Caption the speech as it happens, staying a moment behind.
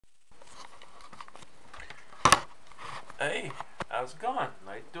Hey, how's it going?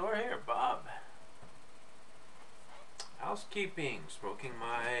 Light door here, Bob. Housekeeping, smoking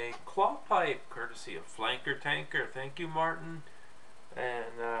my claw pipe, courtesy of Flanker Tanker. Thank you, Martin.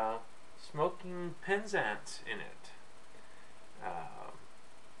 And smoking Penzance in it.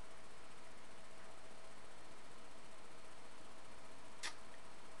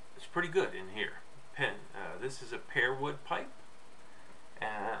 It's pretty good in here. This is a pearwood pipe,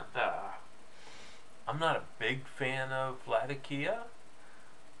 and I'm not a big fan of Latakia,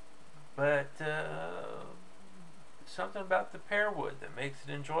 but something about the pearwood that makes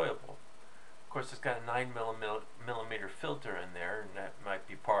it enjoyable. Of course, it's got a 9mm filter in there, and that might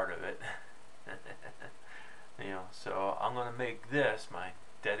be part of it. So I'm going to make this my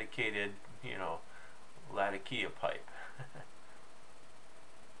dedicated, Latakia pipe.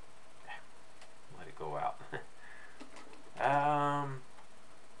 Let it go out.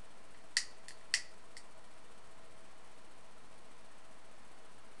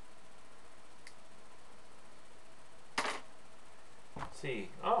 Let's see.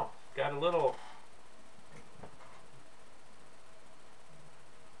 Oh, got a little.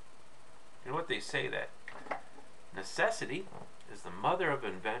 You know what they say, that necessity is the mother of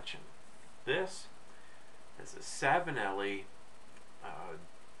invention. This is a Savinelli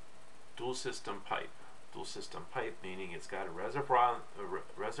dual system pipe. Dual system pipe meaning it's got a reservoir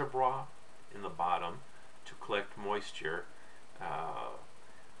in the bottom to collect moisture,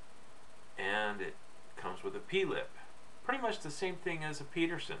 and it comes with a plip. Pretty much the same thing as a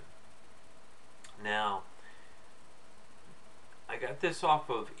Peterson. Now, I got this off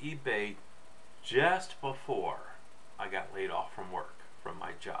of eBay just before I got laid off from work, from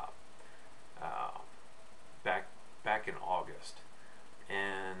my job, back in August,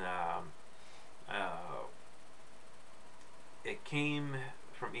 and it came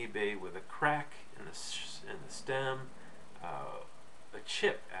from eBay with a crack in the stem, a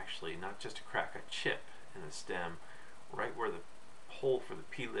chip, actually, not just a crack, a chip in the stem, right where the hole for the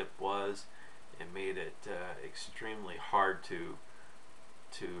plip was. It made it extremely hard to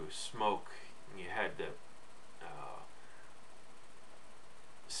smoke. You had to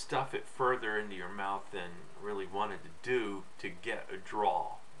stuff it further into your mouth than really wanted to do to get a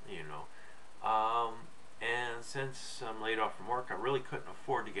draw, and since I'm laid off from work, I really couldn't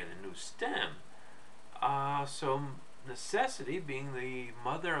afford to get a new stem. So necessity being the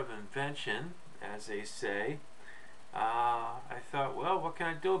mother of invention, as they say, I thought, well, what can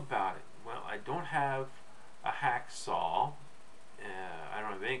I do about it? Well, I don't have a hacksaw. I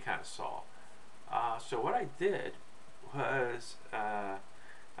don't have any kind of saw. So what I did was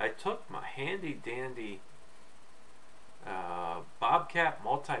I took my handy dandy Bobcat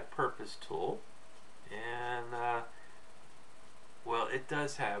multi-purpose tool, and well, it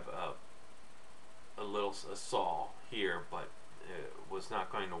does have a saw here, but it was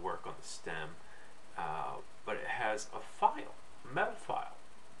not going to work on the stem. But it has a file, a metal file.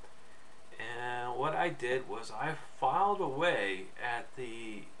 And what I did was I filed away at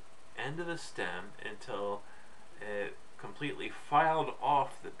the end of the stem until it completely filed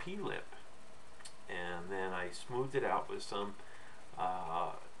off the plip, and then I smoothed it out with some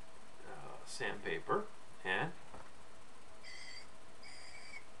sandpaper, and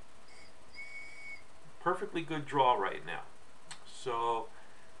perfectly good draw right now. So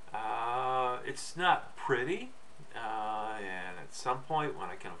it's not pretty, and at some point when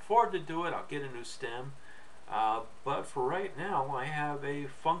I can afford to do it, I'll get a new stem, but for right now I have a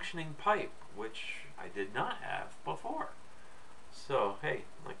functioning pipe, which I did not have before. So hey,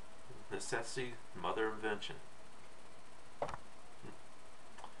 like, necessity, mother of invention.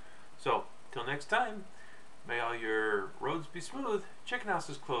 So till next time, may all your roads be smooth, chicken house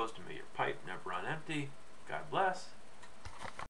is closed, and may your pipe never run empty. God bless.